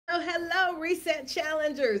Hello, Reset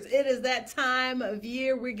Challengers. It is that time of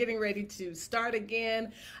year. We're getting ready to start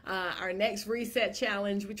again our next Reset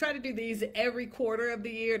Challenge. We try to do these every quarter of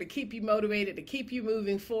the year to keep you motivated, to keep you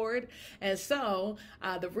moving forward. And so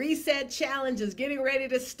the Reset Challenge is getting ready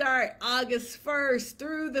to start August 1st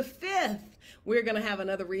through the 5th. We're going to have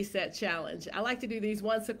another Reset Challenge. I like to do these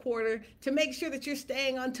once a quarter to make sure that you're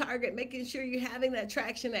staying on target, making sure you're having that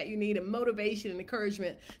traction that you need and motivation and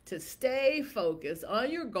encouragement to stay focused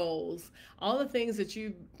on your goals, all the things that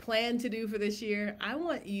you plan to do for this year. I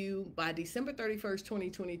want you by December 31st,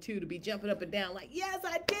 2022 to be jumping up and down like, yes,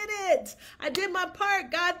 I did it. I did my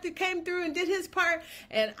part. God came through and did his part.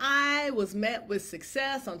 And I was met with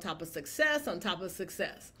success on top of success on top of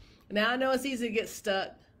success. Now I know it's easy to get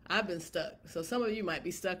stuck. I've been stuck. So some of you might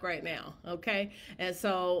be stuck right now, okay? And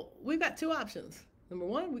so we've got two options. Number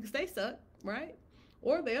one, we can stay stuck, right?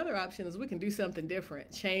 Or the other option is we can do something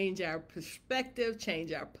different. Change our perspective,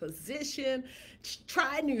 change our position,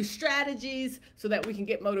 try new strategies so that we can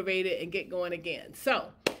get motivated and get going again. So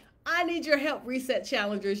I need your help, Reset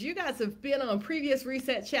Challengers. You guys have been on previous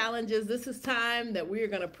Reset Challenges. This is time that we are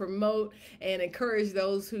going to promote and encourage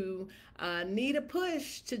those who need a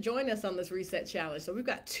push to join us on this Reset Challenge. So we've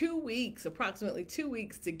got 2 weeks, approximately 2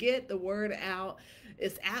 weeks to get the word out.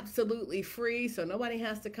 It's absolutely free, so nobody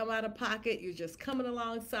has to come out of pocket. You're just coming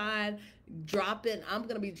alongside, dropping. I'm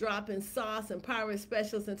going to be dropping sauce, empowerment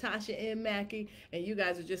specialist Natasha N, Mackey, and you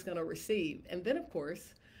guys are just going to receive. And then, of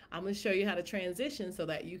course, I'm going to show you how to transition so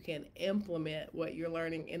that you can implement what you're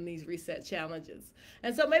learning in these Reset Challenges.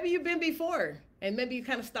 And so maybe you've been before and maybe you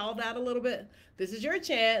kind of stalled out a little bit. This is your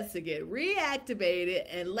chance to get reactivated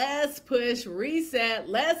and let's push reset.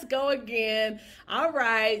 Let's go again. All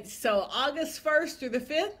right. So August 1st through the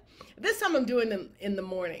 5th. This time I'm doing them in the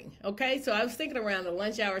morning, okay? So I was thinking around the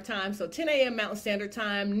lunch hour time, so 10 a.m. Mountain Standard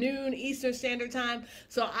Time, noon Eastern Standard Time.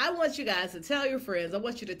 So I want you guys to tell your friends. I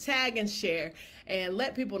want you to tag and share and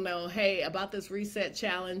let people know, hey, about this Reset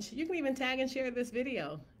Challenge. You can even tag and share this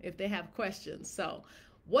video if they have questions. So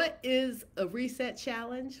what is a Reset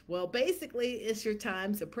Challenge? Well, basically, it's your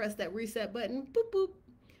time to press that reset button, boop, boop,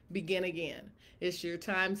 begin again. It's your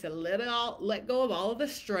time to let go of all of the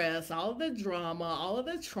stress, all of the drama, all of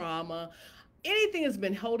the trauma, anything that's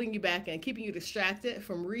been holding you back and keeping you distracted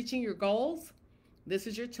from reaching your goals. This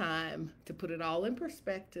is your time to put it all in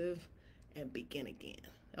perspective and begin again.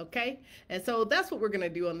 Okay? And so that's what we're going to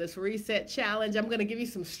do on this Reset Challenge. I'm going to give you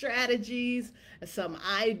some strategies, some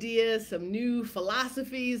ideas, some new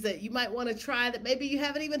philosophies that you might want to try that maybe you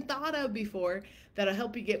haven't even thought of before that'll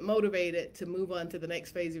help you get motivated to move on to the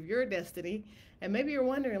next phase of your destiny. And maybe you're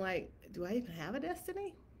wondering, like, do I even have a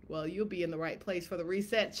destiny? Well, you'll be in the right place for the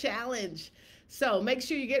Reset Challenge. So make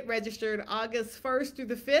sure you get registered August 1st through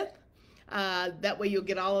the 5th. That way you'll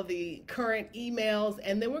get all of the current emails,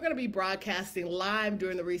 and then we're going to be broadcasting live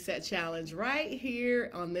during the Reset Challenge right here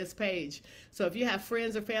on this page. So if you have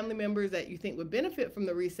friends or family members that you think would benefit from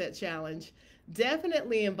the Reset Challenge,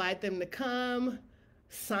 definitely invite them to come.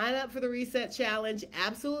 Sign up for the Reset Challenge,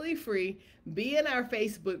 absolutely free. Be in our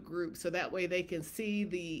Facebook group so that way they can see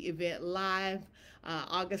the event live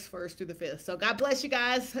August 1st through the 5th. So God bless you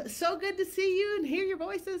guys. So good to see you and hear your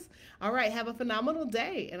voices. All right, have a phenomenal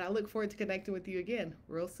day, and I look forward to connecting with you again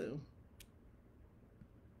real soon.